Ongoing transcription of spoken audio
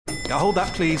Hold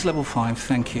that, please. Level 5,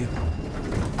 thank you.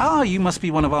 Ah, you must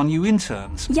be one of our new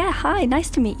interns. Yeah, hi, nice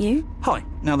to meet you. Hi.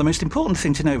 Now, the most important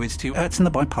thing to know is to in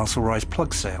the biparcel rise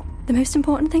plug sale. The most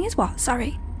important thing is what?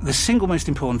 Sorry. The single most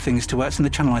important thing is to in the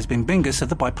channelized bin bingus of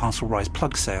the biparcel rise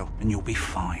plug sale, and you'll be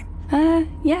fine.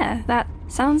 Yeah, that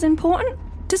sounds important.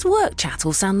 Does work chat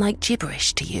all sound like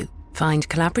gibberish to you? Find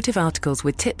collaborative articles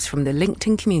with tips from the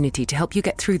LinkedIn community to help you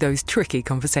get through those tricky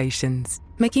conversations.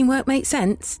 Making work make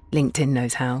sense? LinkedIn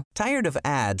knows how. Tired of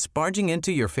ads barging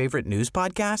into your favorite news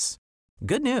podcasts?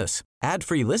 Good news.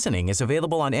 Ad-free listening is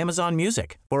available on Amazon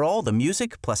Music for all the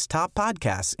music plus top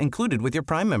podcasts included with your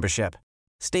Prime membership.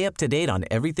 Stay up to date on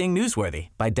everything newsworthy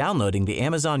by downloading the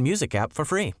Amazon Music app for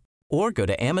free or go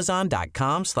to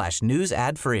amazon.com/news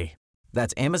ad free.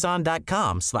 That's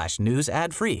amazon.com/news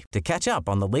ad free to catch up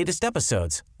on the latest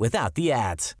episodes without the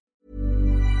ads.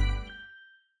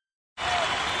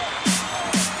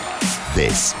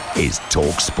 This is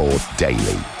TalkSport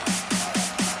Daily.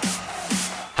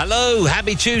 Hello,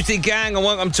 happy Tuesday, gang, and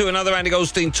welcome to another Andy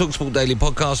Goldstein TalkSport Daily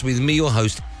podcast with me, your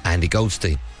host, Andy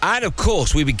Goldstein. And, of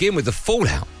course, we begin with the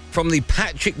fallout from the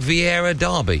Patrick Vieira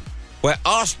derby, where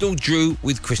Arsenal drew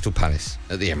with Crystal Palace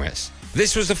at the Emirates.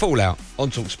 This was the fallout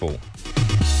on TalkSport.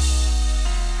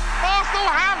 Arsenal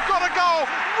have got a goal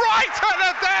right at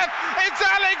the death. It's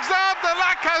Alexander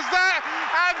Lacazette,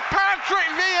 and Patrick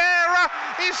Vieira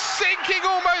is sinking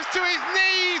almost to his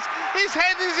knees. His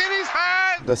head is in his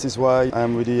hand. This is why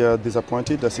I'm really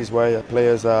disappointed. This is why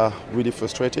players are really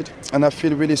frustrated. And I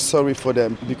feel really sorry for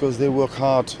them because they work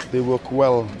hard, they work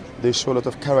well. They show a lot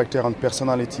of character and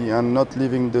personality, and not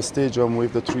leaving the stadium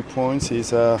with the 3 points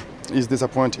is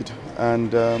disappointed.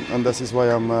 And this is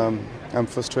why I'm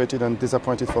frustrated and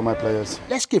disappointed for my players.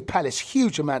 Let's give Palace a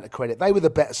huge amount of credit. They were the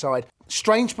better side.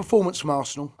 Strange performance from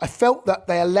Arsenal. I felt that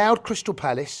they allowed Crystal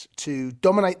Palace to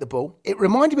dominate the ball. It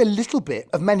reminded me a little bit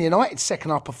of Man United's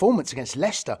second half performance against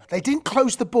Leicester. They didn't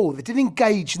close the ball. They didn't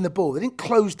engage in the ball. They didn't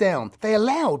close down. They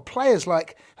allowed players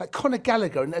like Conor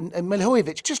Gallagher and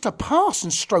Milivojevic just to pass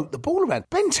and stroke the ball around.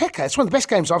 Benteke, it's one of the best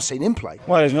games I've seen him play.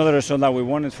 Well, it's not the result that we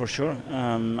wanted for sure.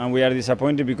 And we are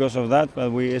disappointed because of that.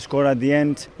 But we scored at the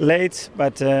end late.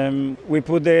 But we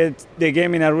put the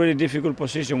game in a really difficult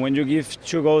position. When you give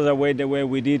 2 goals away the way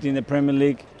we did in the Premier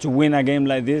League, to win a game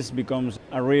like this becomes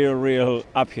a real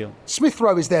uphill. Smith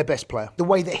Rowe is their best player. The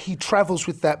way that he travels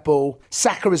with that ball.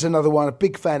 Saka is another one, a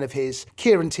big fan of his.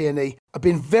 Kieran Tierney. I've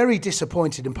been very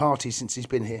disappointed in Partey since he's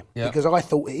been here because I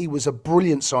thought he was a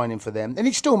brilliant signing for them, and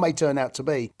he still may turn out to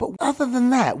be. But other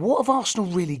than that, what have Arsenal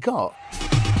really got?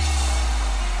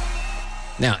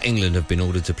 Now, England have been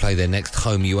ordered to play their next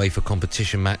home UEFA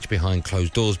competition match behind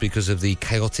closed doors because of the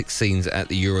chaotic scenes at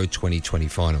the Euro 2020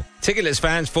 final. Ticketless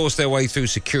fans forced their way through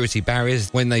security barriers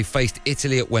when they faced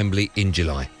Italy at Wembley in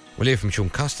July. We'll hear from Sean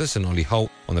Custis and Ollie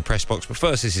Holt on the press box, but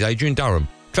first, this is Adrian Durham,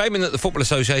 claiming that the Football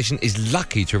Association is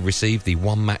lucky to have received the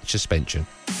one-match suspension.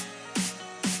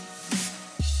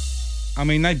 I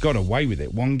mean, they've got away with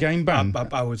it. 1 game ban.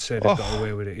 I would say they've got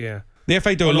away with it, yeah. The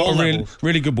FA do a lot of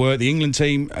really good work. The England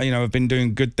team, have been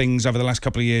doing good things over the last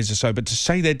couple of years or so. But to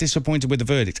say they're disappointed with the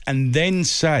verdict and then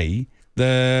say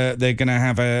they're going to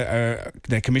have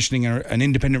they're commissioning an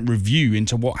independent review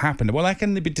into what happened. Well, how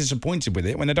can they be disappointed with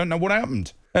it when they don't know what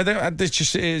happened? This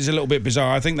just is a little bit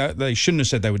bizarre. I think that they shouldn't have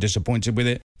said they were disappointed with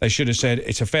it. They should have said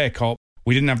it's a fair cop.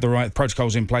 We didn't have the right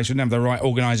protocols in place. We didn't have the right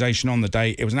organisation on the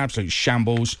day. It was an absolute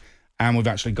shambles. And we've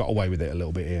actually got away with it a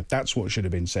little bit here. That's what should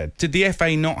have been said. Did the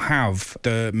FA not have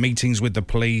the meetings with the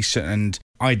police and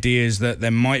ideas that there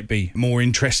might be more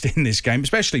interest in this game,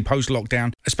 especially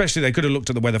post-lockdown? Especially they could have looked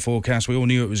at the weather forecast. We all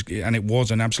knew it was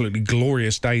an absolutely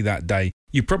glorious day that day.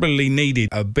 You probably needed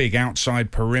a big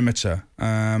outside perimeter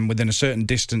within a certain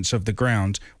distance of the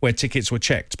ground where tickets were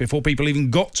checked before people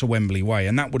even got to Wembley Way,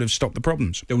 and that would have stopped the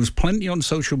problems. There was plenty on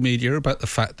social media about the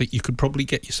fact that you could probably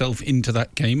get yourself into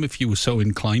that game if you were so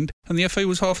inclined, and the FA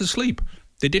was half asleep.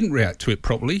 They didn't react to it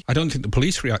properly. I don't think the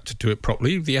police reacted to it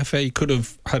properly. The FA could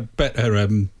have had better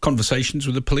conversations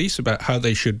with the police about how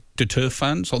they should deter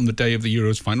fans on the day of the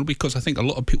Euros final, because I think a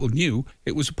lot of people knew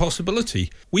it was a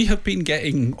possibility. We have been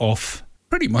getting off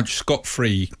pretty much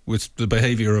scot-free with the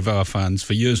behaviour of our fans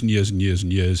for years and years and years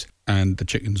and years, and the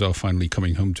chickens are finally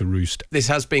coming home to roost. This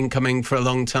has been coming for a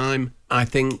long time. I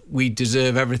think we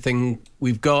deserve everything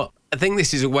we've got. I think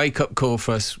this is a wake-up call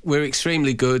for us. We're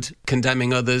extremely good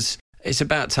condemning others. It's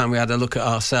about time we had a look at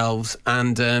ourselves,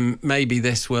 and maybe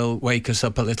this will wake us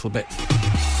up a little bit.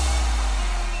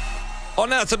 On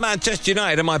now to Manchester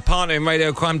United, and my partner in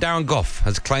radio crime, Darren Gough,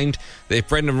 has claimed that if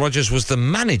Brendan Rodgers was the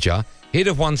manager, he'd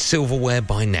have won silverware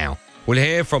by now. We'll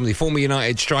hear from the former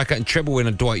United striker and treble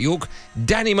winner Dwight Yorke,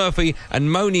 Danny Murphy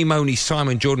and Moni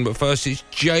Simon Jordan. But first, it's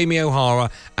Jamie O'Hara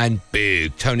and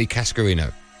big Tony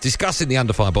Cascarino discussing the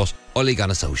under-fire boss, Ole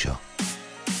Gunnar Solskjaer.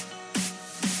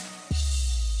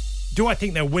 Do I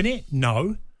think they'll win it?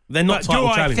 No. They're not title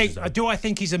challengers. Do I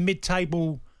think he's a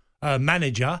mid-table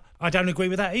manager? I don't agree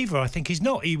with that either. I think he's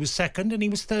not. He was second and he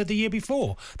was third the year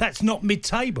before. That's not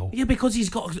mid-table. Yeah, because he's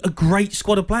got a great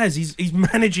squad of players. He's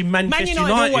managing Manchester United. Man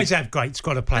United always have great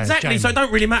squad of players. Exactly, Jamie. So it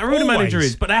don't really matter who the manager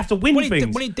is, but they have to win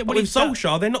things. With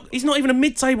Solskjaer, he's not even a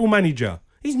mid-table manager.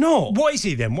 He's not. What is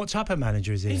he then? What type of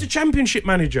manager is he? He's a championship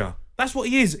manager. That's what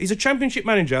he is. He's a championship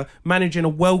manager managing a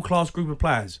world-class group of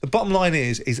players. The bottom line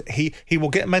is he will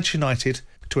get Manchester United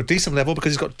to a decent level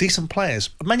because he's got decent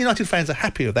players. Man United fans are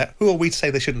happy with that. Who are we to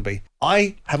say they shouldn't be?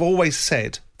 I have always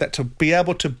said that to be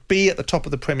able to be at the top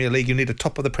of the Premier League, you need a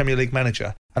top of the Premier League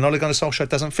manager. And Ole Gunnar Solskjaer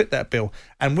doesn't fit that bill.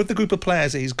 And with the group of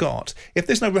players that he's got, if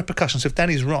there's no repercussions, if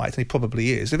Danny's right, and he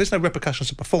probably is, if there's no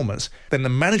repercussions of performance, then the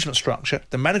management structure,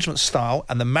 the management style,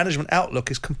 and the management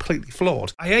outlook is completely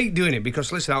flawed. I hate doing it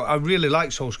because, listen, I really like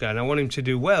Solskjaer and I want him to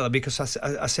do well because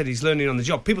I said he's learning on the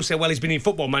job. People say, well, he's been in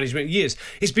football management years.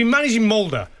 He's been managing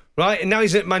Mulder. Right, and now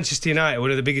he's at Manchester United,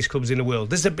 one of the biggest clubs in the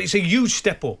world. It's a huge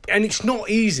step up, and it's not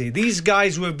easy. These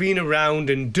guys who have been around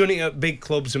and done it at big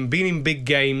clubs and been in big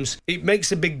games, it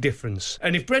makes a big difference.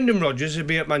 And if Brendan Rodgers had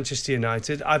been at Manchester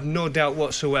United, I've no doubt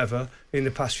whatsoever in the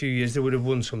past few years they would have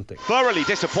won something. Thoroughly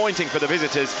disappointing for the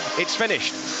visitors. It's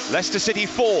finished. Leicester City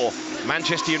 4,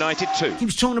 Manchester United 2. He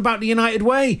was talking about the United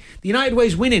way. The United way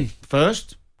is winning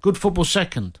first, good football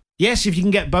second. Yes, if you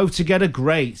can get both together,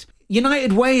 great.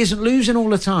 United way isn't losing all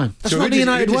the time. That's not the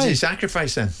United way. Who does he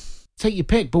sacrifice then? Take your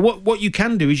pick. But what you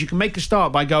can do is you can make a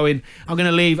start by going, I'm going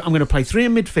to play 3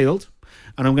 in midfield,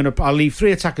 and I'll leave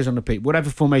 3 attackers on the pitch, whatever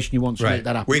formation you want to make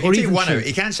that happen. Well, he can take one out.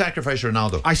 He can't sacrifice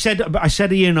Ronaldo. I said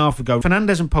a year and a half ago,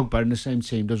 Fernandes and Pogba in the same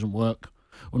team doesn't work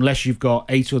unless you've got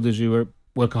 8 others who are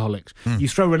workaholics. You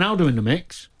throw Ronaldo in the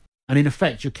mix, and in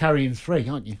effect, you're carrying 3,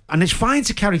 aren't you? And it's fine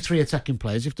to carry 3 attacking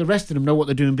players if the rest of them know what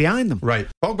they're doing behind them. Right.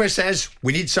 Pogba says,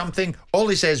 we need something.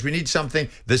 Ole says, we need something.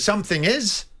 The something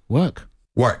is? Work.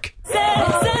 Work.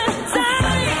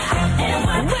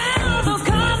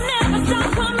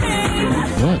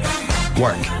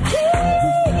 Work.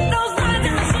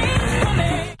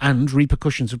 And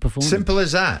repercussions of performance. Simple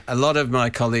as that. A lot of my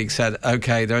colleagues said,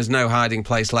 OK, there is no hiding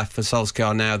place left for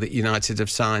Solskjaer now that United have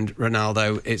signed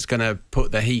Ronaldo. It's going to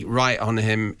put the heat right on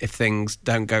him if things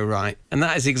don't go right. And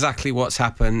that is exactly what's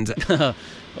happened.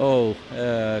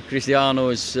 Cristiano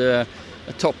is a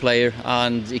top player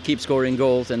and he keeps scoring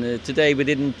goals. And today we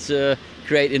didn't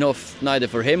create enough, neither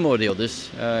for him or the others.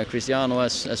 Cristiano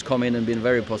has come in and been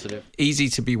very positive. Easy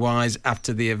to be wise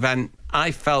after the event.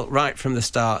 I felt right from the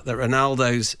start that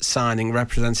Ronaldo's signing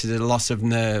represented a loss of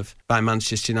nerve by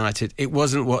Manchester United. It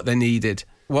wasn't what they needed.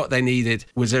 What they needed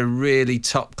was a really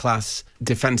top-class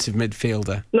defensive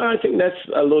midfielder. No, I think that's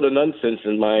a load of nonsense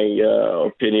in my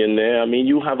opinion there. I mean,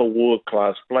 you have a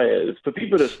world-class player. For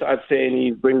people to start saying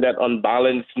he bring that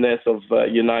unbalancedness of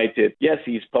United, yes,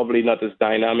 he's probably not as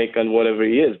dynamic and whatever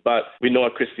he is, but we know a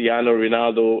Cristiano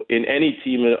Ronaldo in any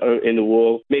team in the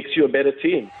world makes you a better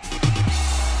team.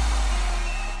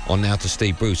 On now to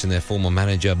Steve Bruce and their former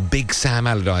manager, Big Sam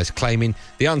Allardyce, claiming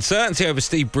the uncertainty over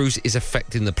Steve Bruce is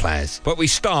affecting the players. But we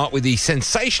start with the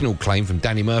sensational claim from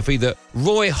Danny Murphy that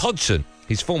Roy Hodgson,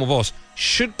 his former boss,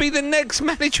 should be the next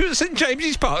manager at St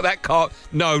James's Park. That can't...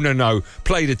 No.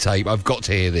 Play the tape. I've got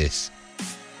to hear this.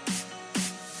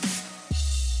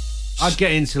 I'd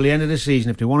get in till the end of the season.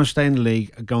 If they want to stay in the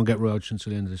league, I'd go and get Roy Hodgson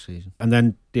till the end of the season. And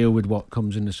then deal with what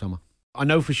comes in the summer. I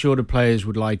know for sure the players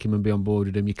would like him and be on board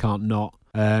with him. You can't not.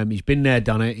 He's been there,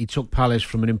 done it. He took Palace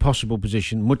from an impossible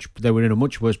position. They were in a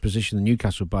much worse position than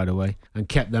Newcastle, by the way, and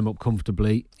kept them up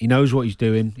comfortably. He knows what he's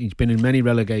doing. He's been in many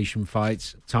relegation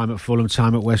fights. Time at Fulham,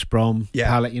 time at West Brom. Yeah.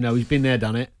 Palace, he's been there,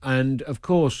 done it. And of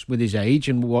course, with his age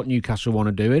and what Newcastle want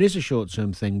to do, it is a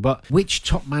short-term thing. But which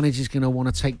top manager is going to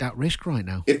want to take that risk right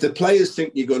now? If the players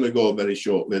think you're going to go very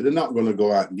shortly, they're not going to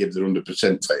go out and give their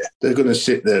 100% for you. They're going to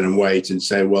sit there and wait and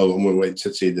say, well, I'm going to wait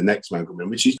to see the next man come in,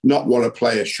 which is not what a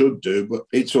player should do, but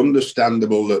it's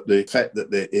understandable that the effect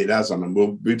that it has on them.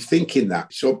 We'll be thinking that.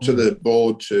 It's up to the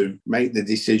board to make the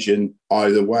decision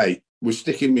either way. We're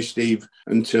sticking with Steve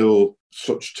until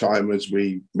such time as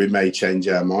we may change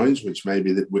our minds, which may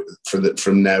be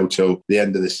from now till the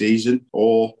end of the season,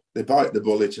 or they bite the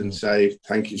bullet and say,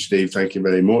 thank you, Steve, thank you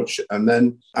very much, and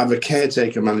then have a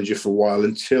caretaker manager for a while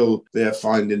until they're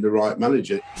finding the right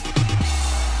manager.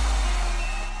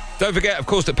 Don't forget, of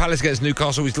course, that Palace against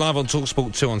Newcastle is live on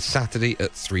TalkSport 2 on Saturday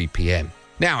at 3 p.m.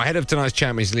 Now, ahead of tonight's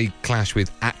Champions League clash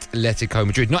with Atletico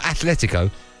Madrid, not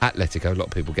Atletico, Atletico, a lot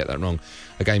of people get that wrong,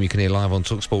 a game you can hear live on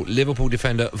TalkSport, Liverpool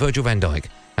defender Virgil van Dijk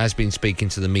has been speaking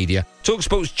to the media.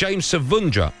 TalkSport's James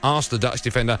Savundra asked the Dutch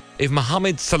defender if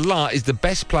Mohamed Salah is the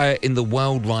best player in the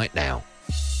world right now.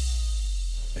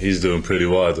 He's doing pretty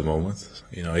well at the moment.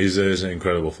 You know, he's an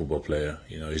incredible football player.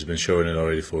 You know, he's been showing it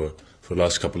already for the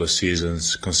last couple of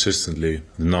seasons consistently.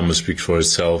 The numbers speak for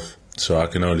itself. So I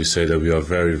can only say that we are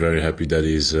very, very happy that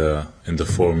he's in the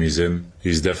form he's in.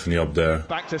 He's definitely up there.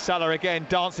 Back to Salah again,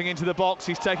 dancing into the box.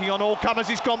 He's taking on all comers.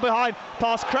 He's gone behind,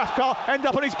 past Kraftkar, end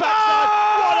up on his backside.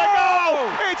 What a goal!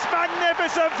 It's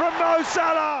magnificent from Mo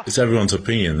Salah. It's everyone's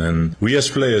opinion, and we as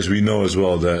players, we know as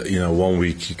well that, you know, one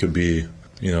week he could be,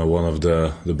 you know, one of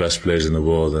the best players in the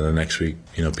world, and the next week,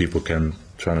 you know, people can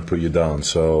try to put you down.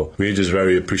 So we're just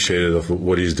very appreciative of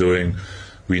what he's doing.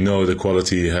 We know the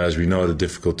quality he has, we know the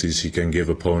difficulties he can give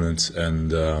opponents,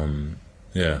 and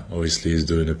obviously he's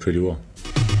doing it pretty well.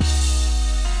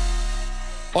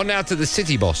 On now to the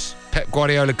City boss, Pep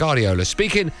Guardiola,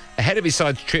 speaking ahead of his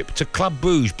side's trip to Club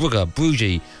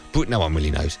Brugge, no one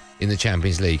really knows, in the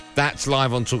Champions League. That's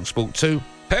live on TalkSport 2.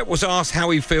 Pep was asked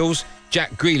how he feels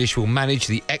Jack Grealish will manage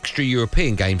the extra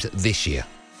European games this year.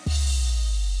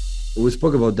 We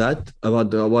spoke about that,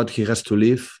 about what he has to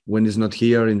live when he's not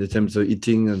here in the terms of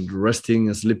eating and resting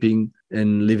and sleeping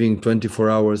and living 24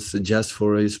 hours just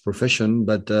for his profession.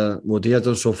 But what he has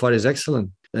done so far is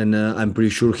excellent. And I'm pretty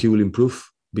sure he will improve,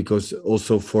 because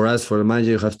also for us, for the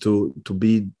manager, you have to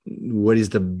be what is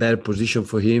the better position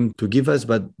for him to give us.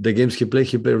 But the games he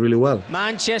played really well.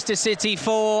 Manchester City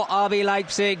 4, RB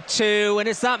Leipzig 2. And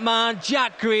it's that man,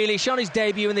 Jack Grealish, on his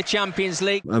debut in the Champions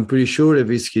League. I'm pretty sure if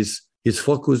it's his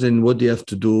focus and what they have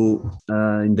to do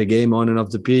in the game on and off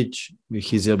the pitch,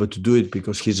 he's able to do it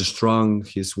because he's strong,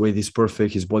 his weight is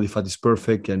perfect, his body fat is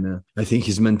perfect, and I think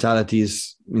his mentality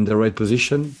is in the right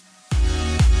position.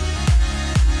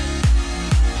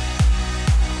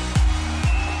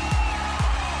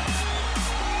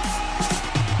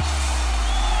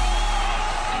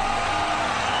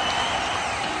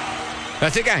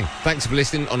 That's it, gang. Thanks for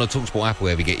listening on the TalkSport app,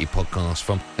 wherever you get your podcasts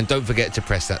from. And don't forget to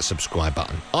press that subscribe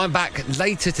button. I'm back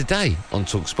later today on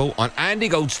TalkSport on Andy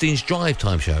Goldstein's Drive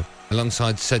Time show,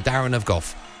 alongside Sir Darren of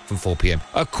Goff from 4 p.m.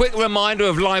 A quick reminder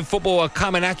of live football are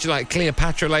coming at you like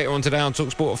Cleopatra later on today on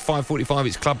TalkSport at 5:45.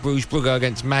 It's Club Brugge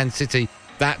against Man City.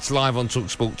 That's live on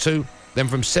TalkSport 2. Then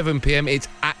from 7 p.m, it's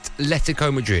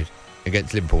Atletico Madrid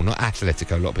against Liverpool, not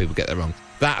Atletico. A lot of people get that wrong.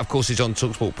 That, of course, is on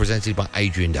TalkSport, presented by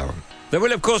Adrian Durham. There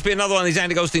will, of course, be another one of these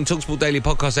Andy Goldstein TalkSport Daily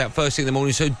podcasts out first thing in the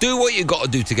morning, so do what you got to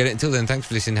do to get it. Until then, thanks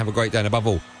for listening. Have a great day, and above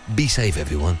all, be safe,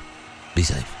 everyone. Be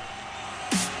safe.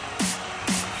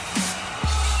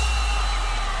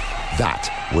 That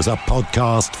was a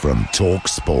podcast from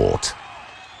TalkSport.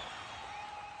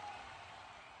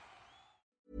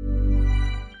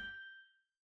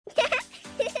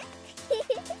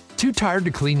 Too tired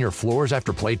to clean your floors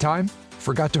after playtime?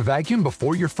 Forgot to vacuum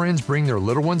before your friends bring their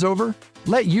little ones over?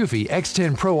 Let Eufy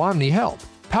X10 Pro Omni help.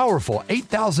 Powerful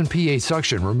 8,000 PA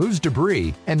suction removes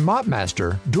debris, and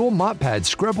MopMaster dual mop pads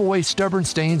scrub away stubborn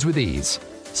stains with ease.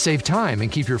 Save time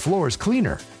and keep your floors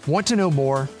cleaner. Want to know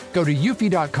more? Go to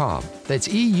eufy.com, that's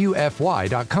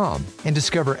EUFY.com, and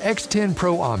discover X10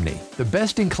 Pro Omni, the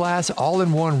best-in-class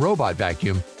all-in-one robot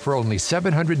vacuum for only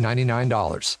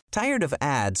 $799. Tired of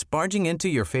ads barging into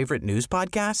your favorite news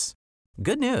podcasts?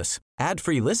 Good news.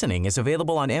 Ad-free listening is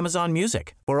available on Amazon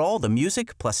Music for all the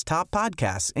music plus top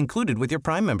podcasts included with your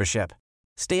Prime membership.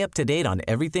 Stay up to date on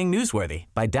everything newsworthy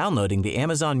by downloading the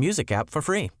Amazon Music app for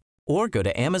free or go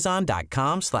to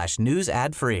amazon.com/news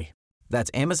ad free.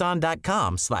 That's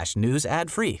amazon.com/news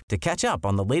ad free to catch up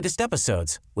on the latest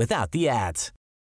episodes without the ads.